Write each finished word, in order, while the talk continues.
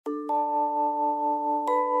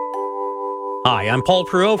Hi, I'm Paul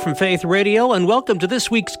Perot from Faith Radio, and welcome to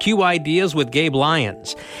this week's Q Ideas with Gabe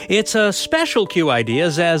Lyons. It's a special Q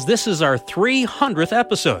Ideas as this is our 300th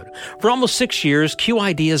episode. For almost 6 years, Q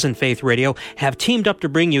Ideas and Faith Radio have teamed up to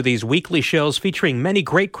bring you these weekly shows featuring many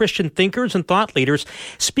great Christian thinkers and thought leaders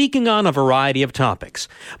speaking on a variety of topics,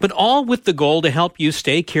 but all with the goal to help you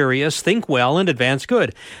stay curious, think well, and advance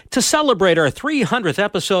good. To celebrate our 300th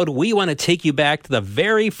episode, we want to take you back to the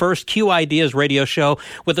very first Q Ideas radio show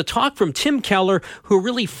with a talk from Tim Keller, who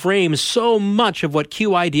really frames so much of what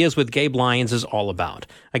Q Ideas with Gabe Lyons is all about.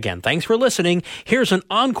 Again, thanks for listening. Here's an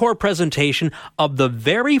encore presentation of the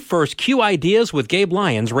very first Q Ideas with Gabe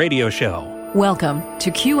Lyons radio show. Welcome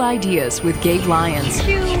to Q Ideas with Gabe Lyons.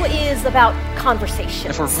 Q is about conversation.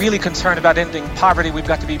 If we're really concerned about ending poverty, we've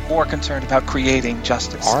got to be more concerned about creating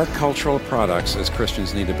justice. Our cultural products as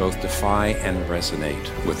Christians need to both defy and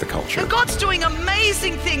resonate with the culture. And God's doing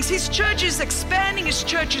amazing things. His church is expanding. His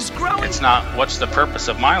church is growing. It's not what's the purpose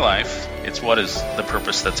of my life, it's what is the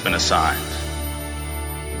purpose that's been assigned.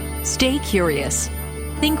 Stay curious.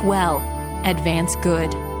 Think well. Advance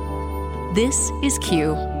good. This is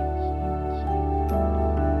Q.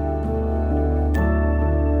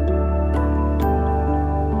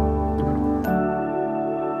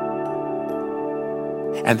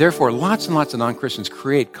 And therefore, lots and lots of non-Christians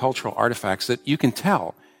create cultural artifacts that you can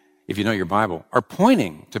tell, if you know your Bible, are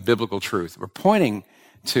pointing to biblical truth, or pointing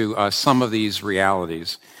to some of these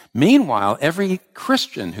realities. Meanwhile, every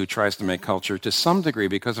Christian who tries to make culture, to some degree,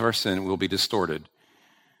 because of our sin, will be distorted.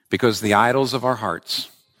 Because the idols of our hearts,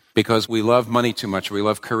 because we love money too much, or we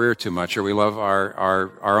love career too much, or we love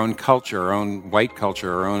our own culture, our own white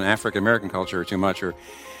culture, our own African-American culture too much, or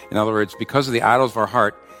in other words, because of the idols of our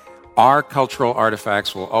heart, our cultural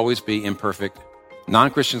artifacts will always be imperfect.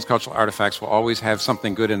 Non-Christians' cultural artifacts will always have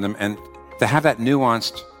something good in them. And to have that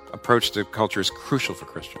nuanced approach to culture is crucial for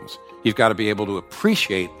Christians. You've got to be able to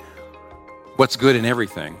appreciate what's good in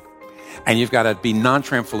everything. And you've got to be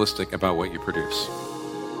non-triumphalistic about what you produce.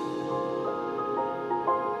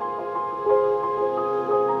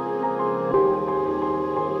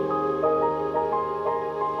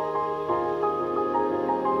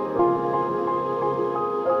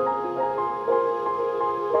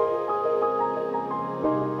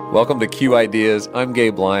 Welcome to Q Ideas. I'm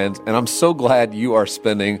Gabe Lyons, and I'm so glad you are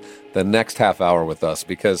spending the next half hour with us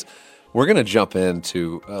because we're going to jump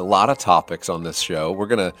into a lot of topics on this show. We're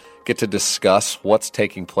going to get to discuss what's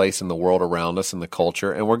taking place in the world around us and the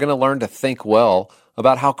culture, and we're going to learn to think well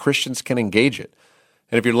about how Christians can engage it.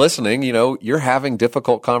 And if you're listening, you know, you're having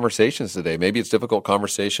difficult conversations today. Maybe it's difficult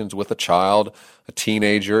conversations with a child, a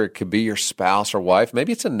teenager. It could be your spouse or wife.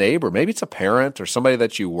 Maybe it's a neighbor. Maybe it's a parent or somebody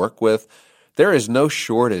that you work with. There is no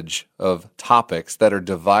shortage of topics that are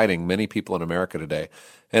dividing many people in America today.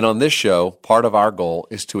 And on this show, part of our goal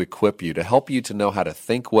is to equip you, to help you to know how to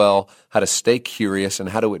think well, how to stay curious, and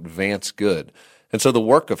how to advance good. And so the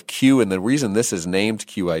work of Q, and the reason this is named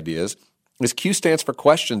Q Ideas, is Q stands for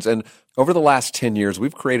questions. And over the last 10 years,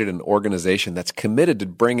 we've created an organization that's committed to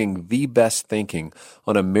bringing the best thinking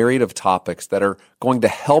on a myriad of topics that are going to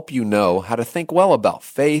help you know how to think well about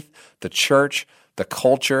faith, the church, the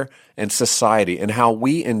culture, and society, and how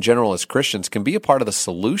we in general as Christians can be a part of the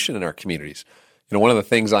solution in our communities. You know, one of the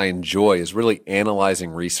things I enjoy is really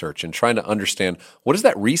analyzing research and trying to understand what does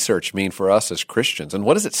that research mean for us as Christians, and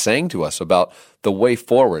what is it saying to us about the way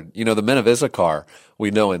forward. You know, the men of Issachar,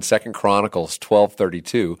 we know in 2 Chronicles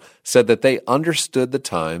 12:32, said that they understood the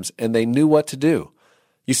times and they knew what to do.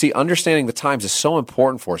 You see, understanding the times is so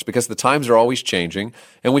important for us because the times are always changing,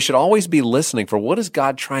 and we should always be listening for what is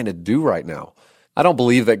God trying to do right now. I don't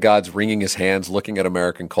believe that God's wringing his hands looking at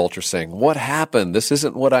American culture saying, what happened? This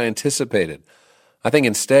isn't what I anticipated. I think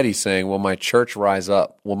instead he's saying, will my church rise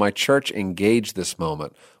up? Will my church engage this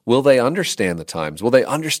moment? Will they understand the times? Will they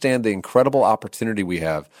understand the incredible opportunity we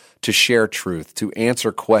have to share truth, to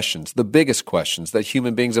answer questions, the biggest questions that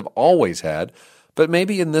human beings have always had, but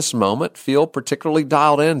maybe in this moment feel particularly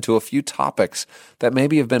dialed in to a few topics that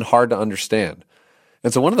maybe have been hard to understand?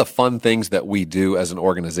 And so one of the fun things that we do as an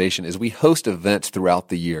organization is we host events throughout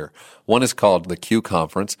the year. One is called the Q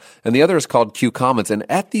Conference, and the other is called Q Comments. And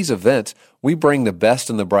at these events, we bring the best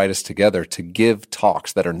and the brightest together to give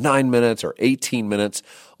talks that are 9 minutes or 18 minutes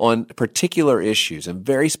on particular issues and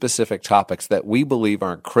very specific topics that we believe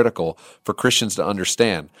are critical for Christians to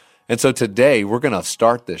understand. And so today, we're going to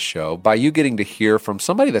start this show by you getting to hear from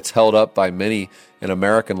somebody that's held up by many in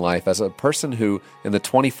American life as a person who, in the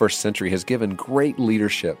 21st century, has given great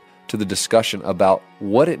leadership to the discussion about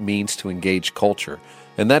what it means to engage culture,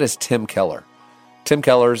 and that is Tim Keller. Tim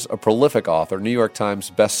Keller's a prolific author, New York Times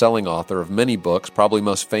best-selling author of many books, probably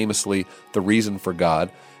most famously The Reason for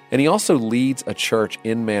God. and he also leads a church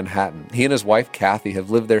in Manhattan. He and his wife, Kathy, have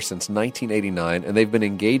lived there since 1989, and they've been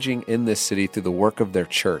engaging in this city through the work of their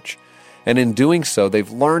church. And in doing so,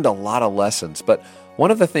 they've learned a lot of lessons. But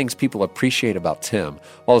one of the things people appreciate about Tim,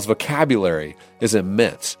 while his vocabulary is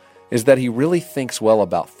immense, is that he really thinks well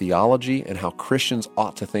about theology and how Christians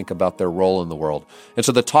ought to think about their role in the world. And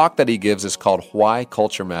so the talk that he gives is called Why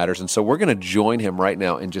Culture Matters. And so we're going to join him right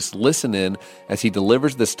now and just listen in as he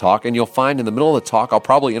delivers this talk. And you'll find in the middle of the talk, I'll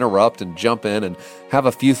probably interrupt and jump in and have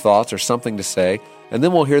a few thoughts or something to say. And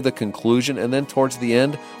then we'll hear the conclusion. And then towards the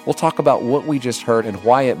end, we'll talk about what we just heard and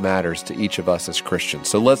why it matters to each of us as Christians.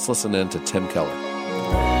 So let's listen in to Tim Keller.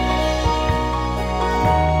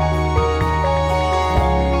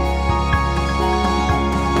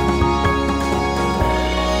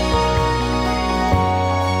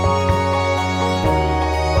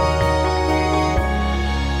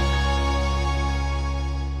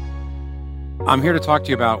 I'm here to talk to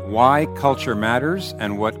you about why culture matters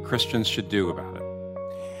and what Christians should do about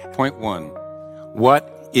it. Point one,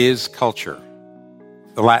 what is culture?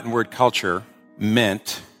 The Latin word culture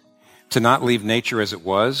meant to not leave nature as it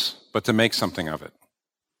was, but to make something of it.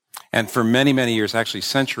 And for many, many years, actually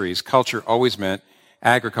centuries, culture always meant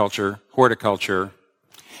agriculture, horticulture.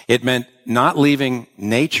 It meant not leaving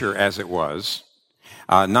nature as it was,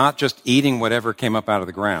 not just eating whatever came up out of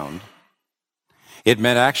the ground. It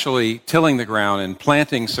meant actually tilling the ground and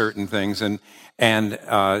planting certain things and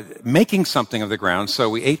making something of the ground so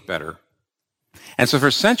we ate better. And so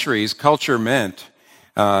for centuries, culture meant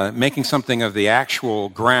making something of the actual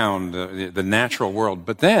ground, the natural world.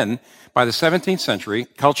 But then, by the 17th century,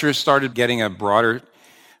 culture started getting a broader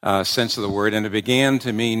sense of the word, and it began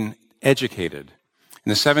to mean educated. In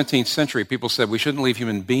the 17th century, people said we shouldn't leave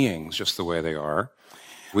human beings just the way they are.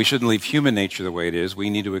 We shouldn't leave human nature the way it is.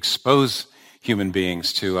 We need to expose human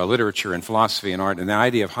beings to literature and philosophy and art. And the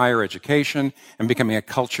idea of higher education and becoming a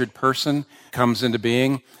cultured person comes into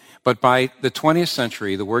being. But by the 20th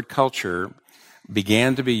century, the word culture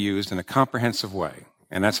began to be used in a comprehensive way.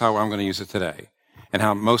 And that's how I'm going to use it today, and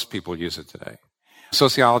how most people use it today.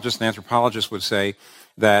 Sociologists and anthropologists would say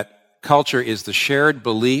that culture is the shared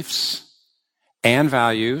beliefs and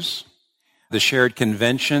values, the shared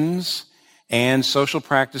conventions and social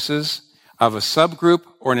practices of a subgroup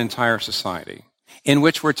or an entire society, in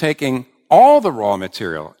which we're taking all the raw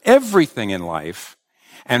material, everything in life,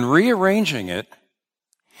 and rearranging it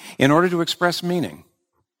in order to express meaning,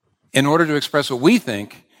 in order to express what we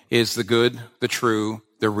think is the good, the true,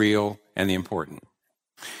 the real, and the important.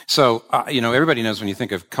 So, everybody knows when you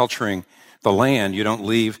think of culturing the land, you don't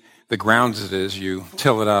leave the ground as it is, you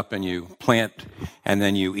till it up and you plant, and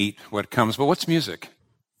then you eat what comes. But what's music,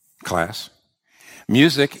 class?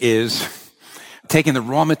 Music is taking the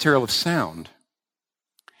raw material of sound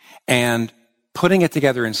and putting it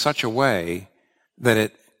together in such a way that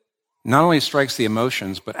it not only strikes the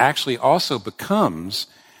emotions, but actually also becomes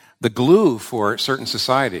the glue for certain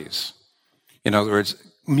societies. In other words,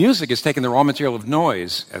 music is taking the raw material of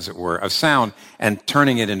noise, as it were, of sound, and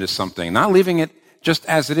turning it into something, not leaving it just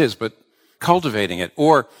as it is, but cultivating it.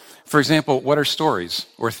 Or, for example, what are stories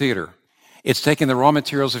or theater? It's taking the raw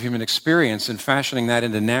materials of human experience and fashioning that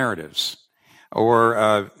into narratives.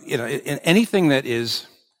 Or, anything that is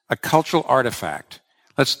a cultural artifact.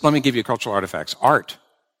 Let me give you cultural artifacts. Art,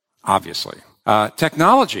 obviously.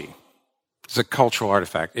 Technology is a cultural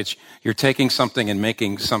artifact. You're taking something and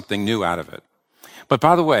making something new out of it. But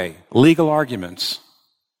by the way, legal arguments,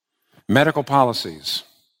 medical policies,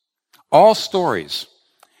 all stories.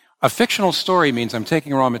 A fictional story means I'm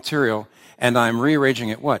taking raw material and I'm rearranging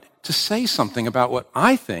it what? To say something about what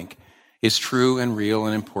I think is true and real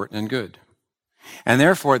and important and good. And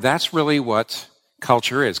therefore, that's really what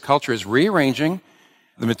culture is. Culture is rearranging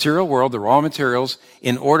the material world, the raw materials,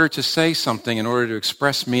 in order to say something, in order to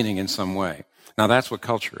express meaning in some way. Now, that's what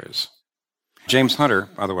culture is. James Hunter,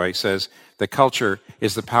 by the way, says that culture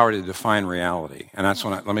is the power to define reality. And that's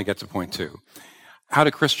let me get to point two. How do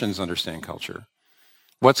Christians understand culture?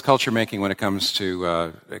 What's culture making when it comes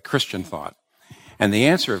to Christian thought? And the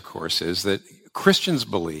answer, of course, is that Christians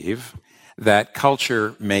believe that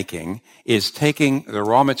culture making is taking the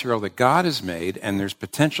raw material that God has made, and there's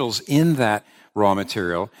potentials in that raw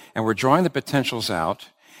material, and we're drawing the potentials out,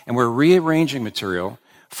 and we're rearranging material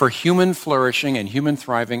for human flourishing and human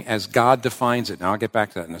thriving as God defines it. Now, I'll get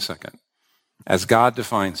back to that in a second. As God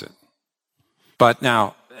defines it. But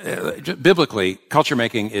now, biblically, culture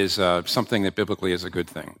making is something that biblically is a good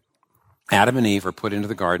thing. Adam and Eve are put into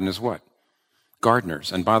the garden as what?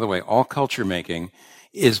 Gardeners. And by the way, all culture making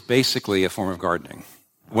is basically a form of gardening.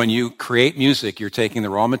 When you create music, you're taking the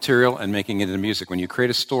raw material and making it into music. When you create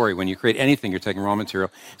a story, when you create anything, you're taking raw material.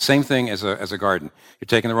 Same thing as a garden. You're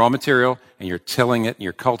taking the raw material and you're tilling it and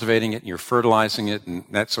you're cultivating it and you're fertilizing it and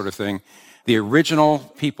that sort of thing. The original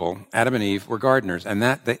people, Adam and Eve, were gardeners, and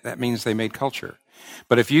that means they made culture.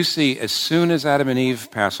 But if you see, as soon as Adam and Eve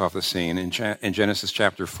pass off the scene in Genesis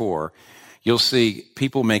chapter 4, you'll see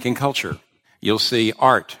people making culture. You'll see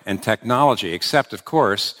art and technology, except, of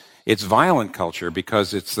course, it's violent culture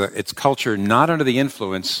because it's culture not under the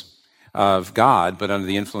influence of God, but under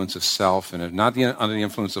the influence of self, and not under the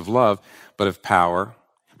influence of love, but of power.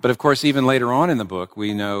 But of course, even later on in the book,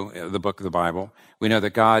 we know, the book of the Bible, we know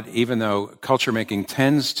that God, even though culture making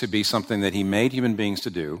tends to be something that he made human beings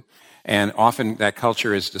to do, and often that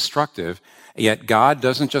culture is destructive, yet God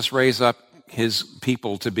doesn't just raise up his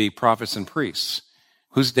people to be prophets and priests.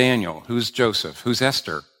 Who's Daniel? Who's Joseph? Who's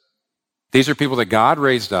Esther? These are people that God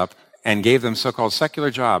raised up and gave them so-called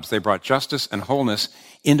secular jobs. They brought justice and wholeness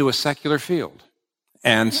into a secular field.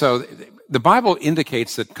 And so the Bible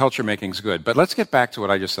indicates that culture making is good. But let's get back to what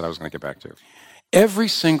I just said I was going to get back to. Every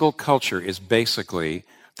single culture is basically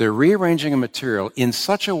the rearranging of material in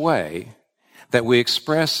such a way that we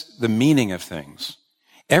express the meaning of things.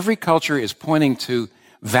 Every culture is pointing to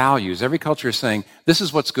values. Every culture is saying, this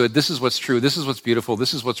is what's good, this is what's true, this is what's beautiful,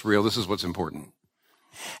 this is what's real, this is what's important.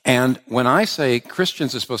 And when I say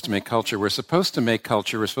Christians are supposed to make culture, we're supposed to make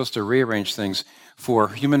culture, we're supposed to rearrange things for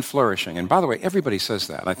human flourishing. And by the way, everybody says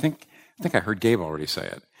that. I think I heard Gabe already say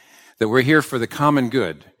it, that we're here for the common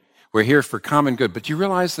good. We're here for common good. But you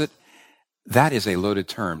realize that that is a loaded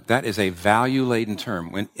term. That is a value-laden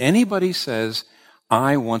term. When anybody says,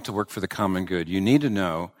 I want to work for the common good, you need to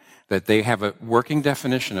know that they have a working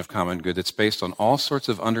definition of common good that's based on all sorts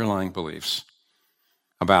of underlying beliefs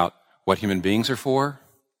about what human beings are for,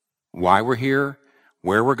 why we're here,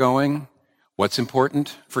 where we're going, what's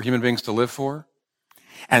important for human beings to live for.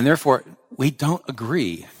 And therefore, we don't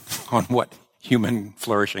agree on what human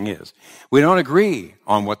flourishing is. We don't agree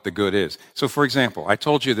on what the good is. So, for example, I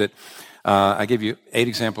told you that I gave you 8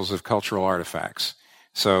 examples of cultural artifacts.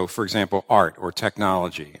 So, for example, art or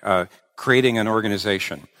technology, creating an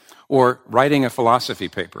organization, or writing a philosophy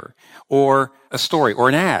paper, or a story, or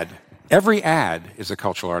an ad. Every ad is a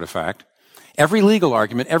cultural artifact. Every legal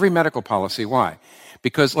argument, every medical policy. Why?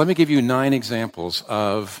 Because let me give you 9 examples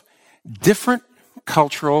of different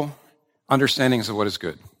cultural understandings of what is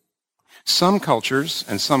good. Some cultures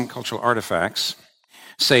and some cultural artifacts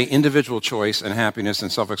say individual choice and happiness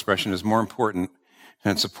and self-expression is more important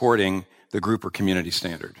than supporting the group or community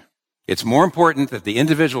standard. It's more important that the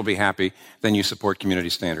individual be happy than you support community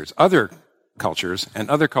standards. Other cultures and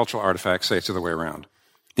other cultural artifacts say it's the other way around.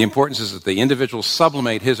 The importance is that the individual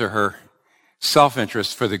sublimate his or her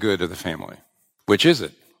self-interest for the good of the family. Which is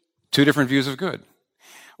it? 2 different views of good.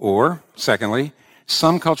 Or, secondly,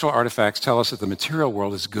 some cultural artifacts tell us that the material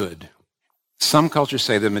world is good. Some cultures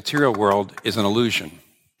say the material world is an illusion.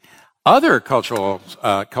 Other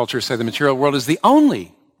cultures say the material world is the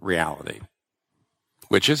only reality.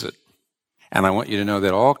 Which is it? And I want you to know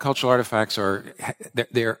that all cultural artifacts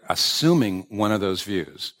they're assuming one of those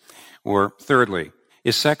views. Or thirdly,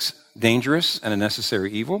 is sex dangerous and a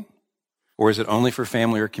necessary evil? Or is it only for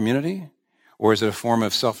family or community? Or is it a form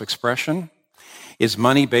of self-expression? Is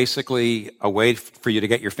money basically a way for you to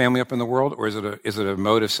get your family up in the world? Or is it a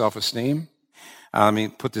mode of self-esteem? Let me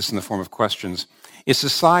put this in the form of questions. Is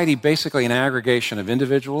society basically an aggregation of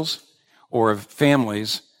individuals or of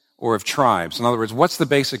families or of tribes? In other words, what's the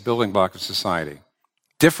basic building block of society?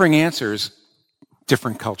 Differing answers,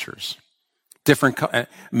 different cultures.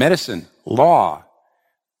 Medicine, law,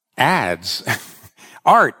 ads,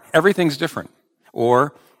 art, everything's different.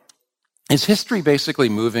 Or is history basically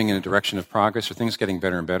moving in a direction of progress? Are things getting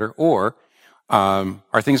better and better? Or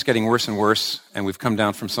are things getting worse and worse and we've come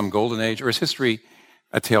down from some golden age? Or is history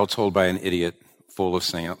a tale told by an idiot full of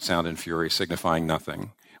sound and fury signifying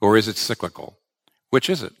nothing? Or is it cyclical? Which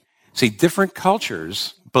is it? See, different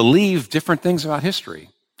cultures believe different things about history,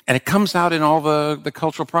 and it comes out in all the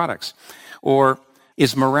cultural products. Or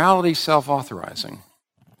is morality self-authorizing?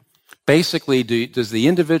 Basically, does the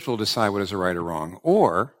individual decide what is right or wrong?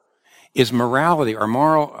 Or is morality or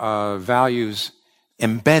moral values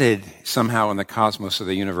embedded somehow in the cosmos of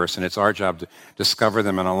the universe, and it's our job to discover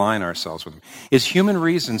them and align ourselves with them? Is human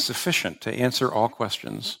reason sufficient to answer all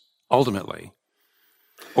questions, ultimately?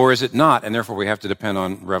 Or is it not, and therefore we have to depend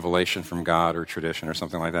on revelation from God or tradition or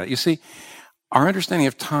something like that? You see, our understanding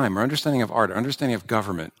of time, our understanding of art, our understanding of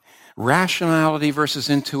government, rationality versus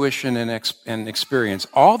intuition and experience,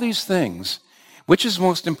 all these things, which is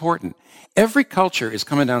most important? Every culture is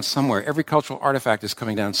coming down somewhere. Every cultural artifact is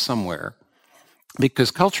coming down somewhere.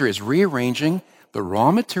 Because culture is rearranging the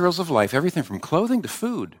raw materials of life, everything from clothing to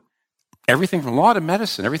food, everything from law to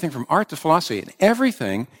medicine, everything from art to philosophy, and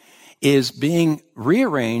everything is being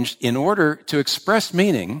rearranged in order to express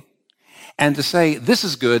meaning and to say, this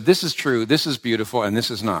is good, this is true, this is beautiful, and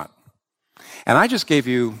this is not. And I just gave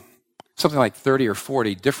you something like 30 or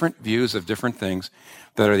 40 different views of different things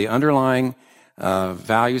that are the underlying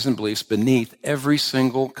values and beliefs beneath every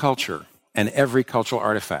single culture and every cultural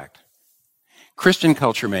artifact. Christian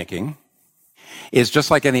culture making is just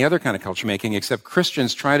like any other kind of culture making, except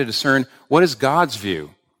Christians try to discern what is God's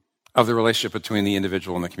view of the relationship between the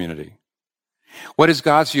individual and the community. What is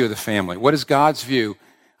God's view of the family? What is God's view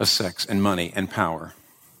of sex and money and power?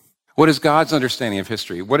 What is God's understanding of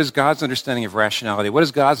history? What is God's understanding of rationality? What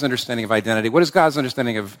is God's understanding of identity? What is God's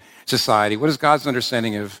understanding of society? What is God's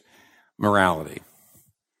understanding of morality?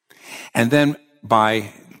 And then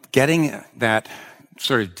by getting that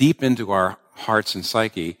sort of deep into our hearts and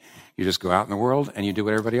psyche, you just go out in the world and you do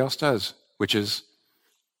what everybody else does, which is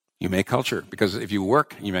you make culture. Because if you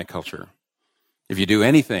work, you make culture. If you do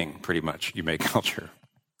anything, pretty much, you make culture.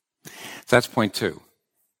 So that's point 2.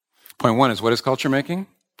 Point 1 is, what is culture making?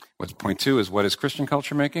 Point 2 is, what is Christian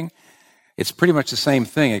culture making? It's pretty much the same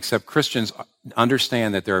thing, except Christians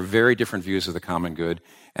understand that there are very different views of the common good,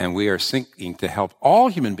 and we are seeking to help all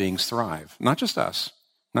human beings thrive, not just us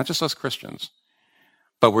Christians.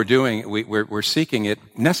 But we're seeking it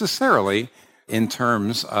necessarily in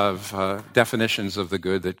terms of definitions of the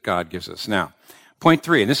good that God gives us. Now, point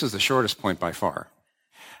 3, and this is the shortest point by far.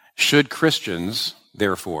 Should Christians,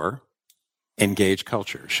 therefore, engage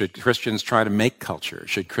culture? Should Christians try to make culture?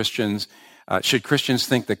 Should Christians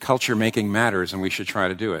think that culture making matters and we should try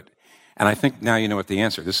to do it? And I think now you know what the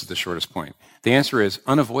answer. This is the shortest point. The answer is,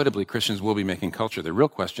 unavoidably, Christians will be making culture. The real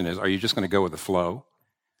question is, are you just going to go with the flow?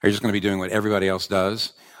 Are you just going to be doing what everybody else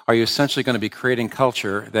does? Are you essentially going to be creating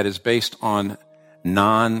culture that is based on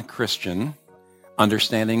non-Christian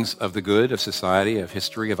understandings of the good, of society, of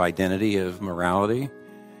history, of identity, of morality?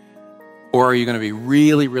 Or are you going to be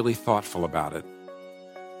really, really thoughtful about it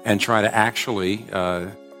and try to actually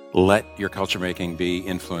let your culture making be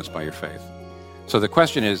influenced by your faith? So the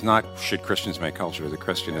question is not, should Christians make culture? The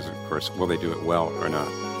question is, of course, will they do it well or not?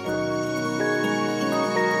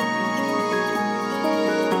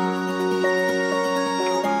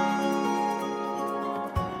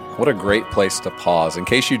 What a great place to pause. In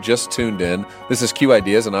case you just tuned in, this is Q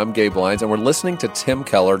Ideas, and I'm Gabe Lyons, and we're listening to Tim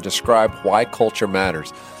Keller describe why culture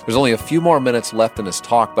matters. There's only a few more minutes left in his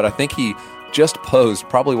talk, but I think he just posed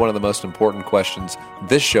probably one of the most important questions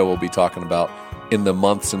this show will be talking about in the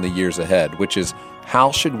months and the years ahead, which is,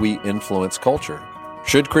 how should we influence culture?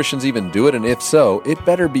 Should Christians even do it? And if so, it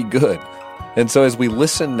better be good. And so as we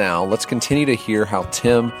listen now, let's continue to hear how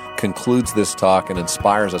Tim concludes this talk and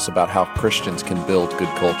inspires us about how Christians can build good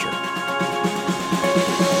culture.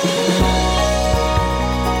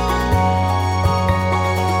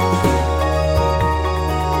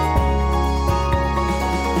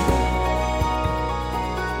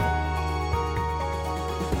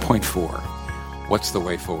 Point 4, what's the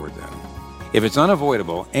way forward then? If it's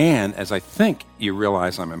unavoidable, and as I think you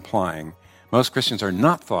realize I'm implying, most Christians are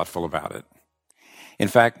not thoughtful about it. In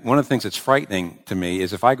fact, one of the things that's frightening to me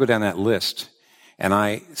is if I go down that list and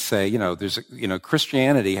I say,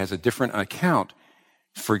 Christianity has a different account,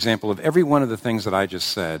 for example, of every one of the things that I just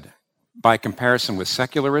said, by comparison with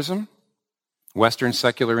secularism, Western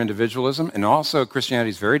secular individualism, and also Christianity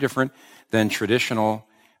is very different than traditional,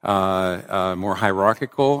 more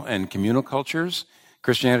hierarchical and communal cultures.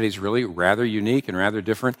 Christianity is really rather unique and rather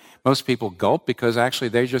different. Most people gulp because actually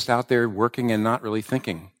they're just out there working and not really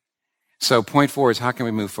thinking. So point 4 is, how can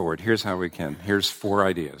we move forward? Here's how we can. Here's 4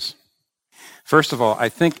 ideas. First of all, I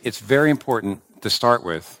think it's very important to start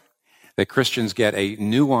with that Christians get a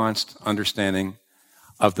nuanced understanding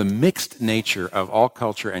of the mixed nature of all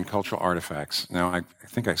culture and cultural artifacts. Now,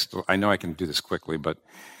 I know I can do this quickly, but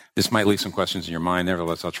this might leave some questions in your mind.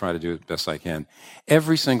 Nevertheless, I'll try to do it best I can.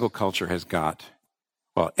 Every single culture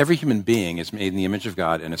every human being is made in the image of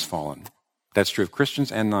God and is fallen. That's true of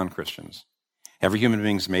Christians and non-Christians. Every human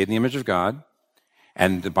being is made in the image of God,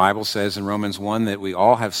 and the Bible says in Romans 1 that we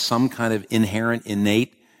all have some kind of inherent,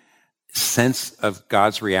 innate sense of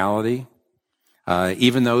God's reality.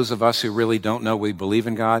 Even those of us who really don't know we believe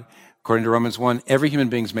in God, according to Romans 1, every human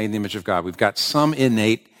being is made in the image of God. We've got some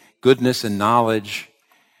innate goodness and knowledge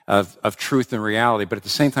of truth and reality, but at the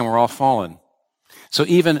same time, we're all fallen. So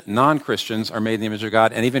even non-Christians are made in the image of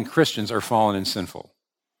God, and even Christians are fallen and sinful.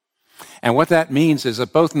 And what that means is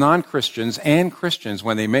that both non-Christians and Christians,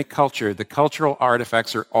 when they make culture, the cultural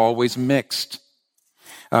artifacts are always mixed.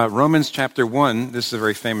 Romans chapter 1, this is a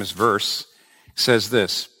very famous verse, says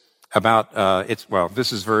this about,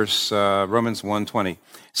 this is verse Romans 1:20.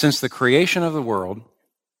 Since the creation of the world,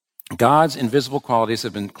 God's invisible qualities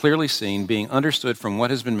have been clearly seen, being understood from what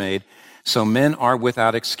has been made, so men are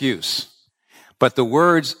without excuse. But the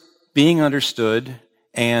words being understood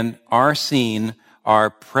and are seen are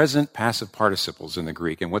present passive participles in the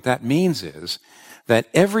Greek. And what that means is that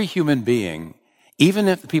every human being, even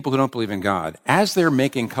if the people who don't believe in God, as they're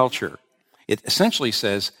making culture, it essentially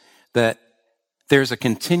says that there's a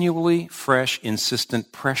continually fresh,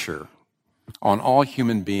 insistent pressure on all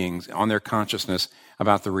human beings, on their consciousness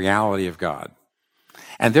about the reality of God.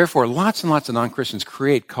 And therefore, lots and lots of non-Christians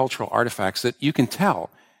create cultural artifacts that you can tell,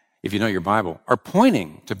 if you know your Bible, are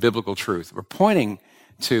pointing to biblical truth, or pointing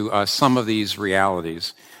to some of these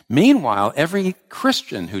realities. Meanwhile, every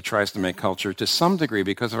Christian who tries to make culture, to some degree,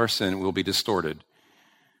 because of our sin, will be distorted.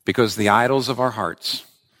 Because the idols of our hearts,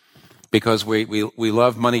 because we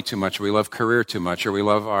love money too much, or we love career too much, or we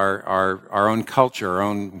love our own culture, our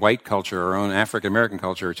own white culture, our own African-American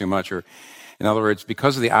culture too much, or in other words,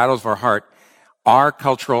 because of the idols of our heart, our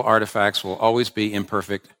cultural artifacts will always be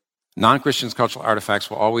imperfect. Non-Christians' cultural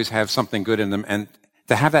artifacts will always have something good in them, and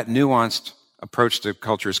to have that nuanced approach to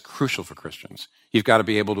culture is crucial for Christians. You've got to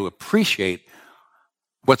be able to appreciate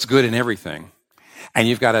what's good in everything, and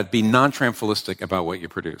you've got to be non-triumphalistic about what you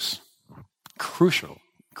produce. Crucial,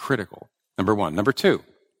 critical, number one. Number two,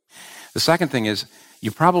 the second thing is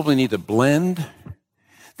you probably need to blend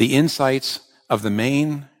the insights of the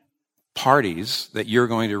main parties that you're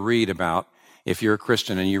going to read about if you're a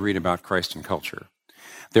Christian and you read about Christ and culture.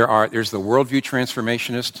 There's the worldview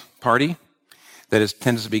transformationist party that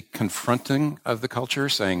tends to be confronting of the culture,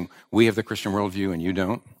 saying, we have the Christian worldview and you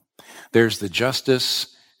don't. There's the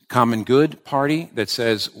justice, common good party that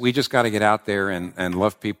says, we just got to get out there and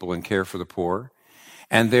love people and care for the poor.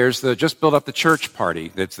 And there's the just build up the church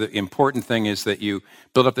party. That's the important thing is that you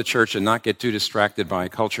build up the church and not get too distracted by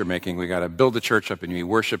culture making. We got to build the church up and we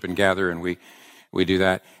worship and gather and we do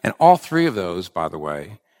that. And all three of those, by the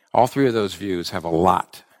way, all three of those views have a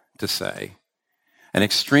lot to say. An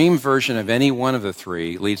extreme version of any one of the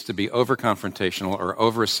three leads to be over-confrontational or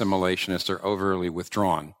over-assimilationist or overly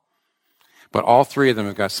withdrawn. But all three of them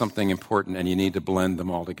have got something important and you need to blend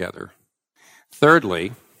them all together.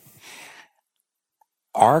 Thirdly,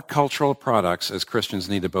 our cultural products as Christians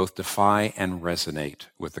need to both defy and resonate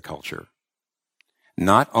with the culture.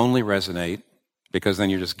 Not only resonate, because then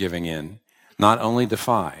you're just giving in. Not only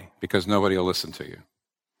defy, because nobody will listen to you.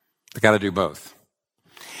 You've got to do both.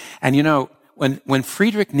 And you know, when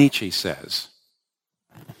Friedrich Nietzsche says,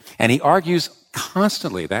 and he argues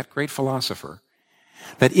constantly, that great philosopher,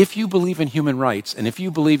 that if you believe in human rights, and if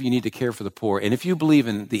you believe you need to care for the poor, and if you believe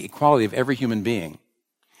in the equality of every human being,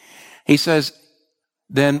 he says,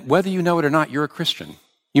 then whether you know it or not, you're a Christian.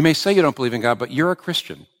 You may say you don't believe in God, but you're a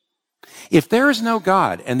Christian. If there is no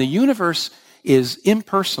God and the universe is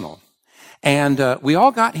impersonal, and we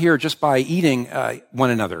all got here just by eating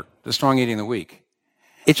one another, the strong eating the weak,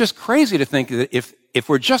 it's just crazy to think that if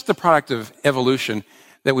we're just the product of evolution,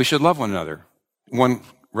 that we should love one another. One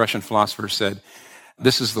Russian philosopher said,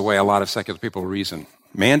 this is the way a lot of secular people reason.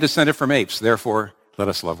 Man descended from apes, therefore let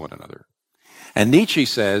us love one another. And Nietzsche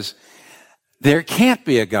says, there can't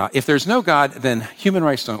be a God. If there's no God, then human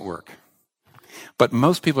rights don't work. But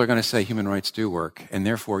most people are going to say human rights do work, and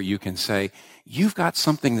therefore you can say, you've got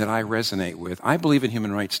something that I resonate with. I believe in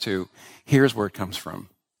human rights too. Here's where it comes from.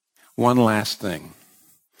 One last thing.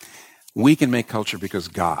 We can make culture because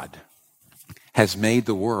God has made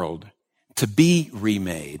the world to be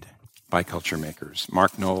remade by culture makers.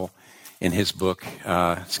 Mark Noll, in his book,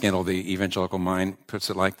 Scandal of the Evangelical Mind, puts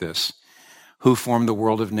it like this. Who formed the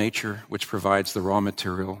world of nature, which provides the raw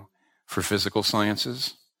material for physical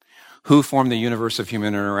sciences? Who formed the universe of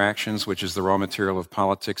human interactions, which is the raw material of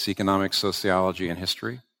politics, economics, sociology, and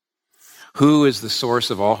history? Who is the source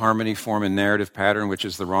of all harmony, form, and narrative pattern, which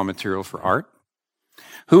is the raw material for art?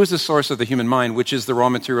 Who is the source of the human mind, which is the raw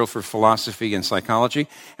material for philosophy and psychology?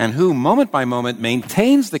 And who, moment by moment,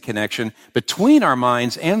 maintains the connection between our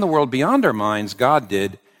minds and the world beyond our minds? God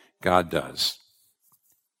did, God does.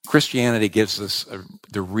 Christianity gives us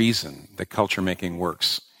the reason that culture making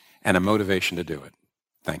works and a motivation to do it.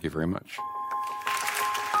 Thank you very much.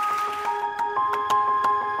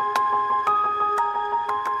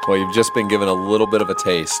 Well, you've just been given a little bit of a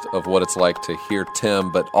taste of what it's like to hear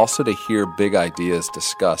Tim, but also to hear big ideas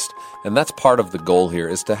discussed. And that's part of the goal here,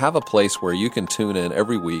 is to have a place where you can tune in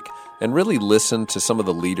every week and really listen to some of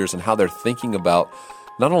the leaders and how they're thinking about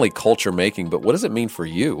not only culture making, but what does it mean for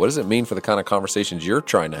you? What does it mean for the kind of conversations you're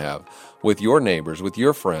trying to have with your neighbors, with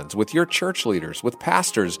your friends, with your church leaders, with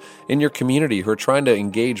pastors in your community who are trying to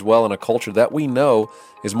engage well in a culture that we know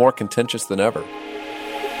is more contentious than ever?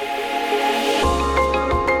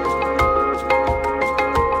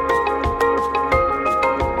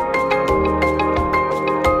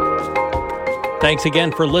 Thanks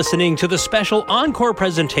again for listening to the special encore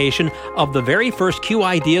presentation of the very first Q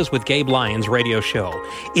Ideas with Gabe Lyons radio show.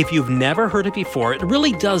 If you've never heard it before, it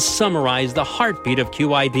really does summarize the heartbeat of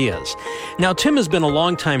Q Ideas. Now, Tim has been a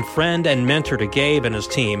longtime friend and mentor to Gabe and his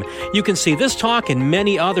team. You can see this talk and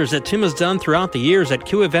many others that Tim has done throughout the years at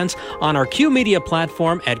Q events on our Q Media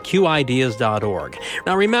platform at qideas.org.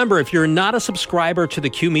 Now, remember, if you're not a subscriber to the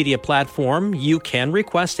Q Media platform, you can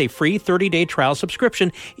request a free 30-day trial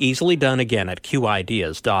subscription, easily done again at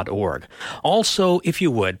qideas.org. Also, if you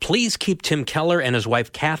would, please keep Tim Keller and his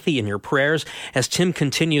wife Kathy in your prayers as Tim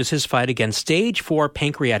continues his fight against stage 4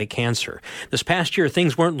 pancreatic cancer. This past year,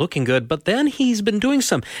 things weren't looking good, but then he's been doing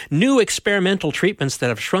some new experimental treatments that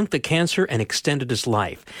have shrunk the cancer and extended his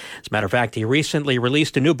life. As a matter of fact, he recently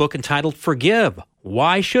released a new book entitled Forgive,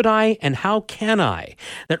 Why Should I and How Can I?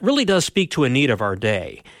 That really does speak to a need of our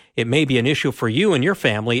day. It may be an issue for you and your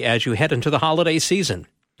family as you head into the holiday season.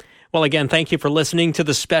 Well, again, thank you for listening to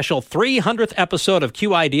the special 300th episode of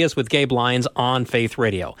Q Ideas with Gabe Lyons on Faith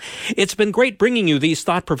Radio. It's been great bringing you these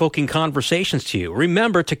thought-provoking conversations to you.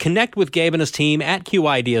 Remember to connect with Gabe and his team at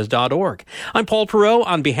qideas.org. I'm Paul Perot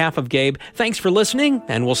on behalf of Gabe. Thanks for listening,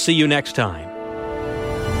 and we'll see you next time.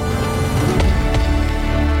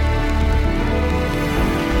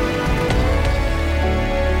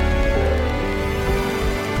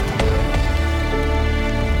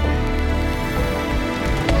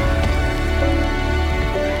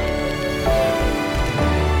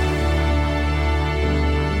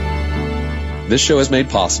 This show is made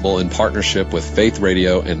possible in partnership with Faith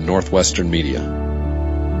Radio and Northwestern Media.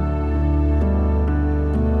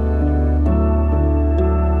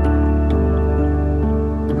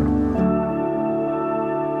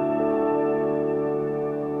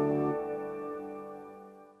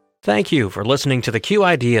 Thank you for listening to the Q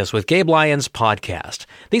Ideas with Gabe Lyons podcast.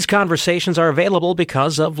 These conversations are available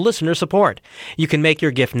because of listener support. You can make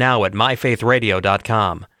your gift now at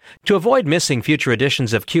myfaithradio.com. To avoid missing future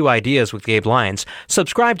editions of Q Ideas with Gabe Lyons,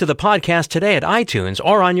 subscribe to the podcast today at iTunes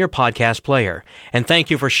or on your podcast player. And thank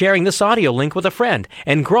you for sharing this audio link with a friend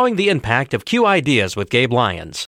and growing the impact of Q Ideas with Gabe Lyons.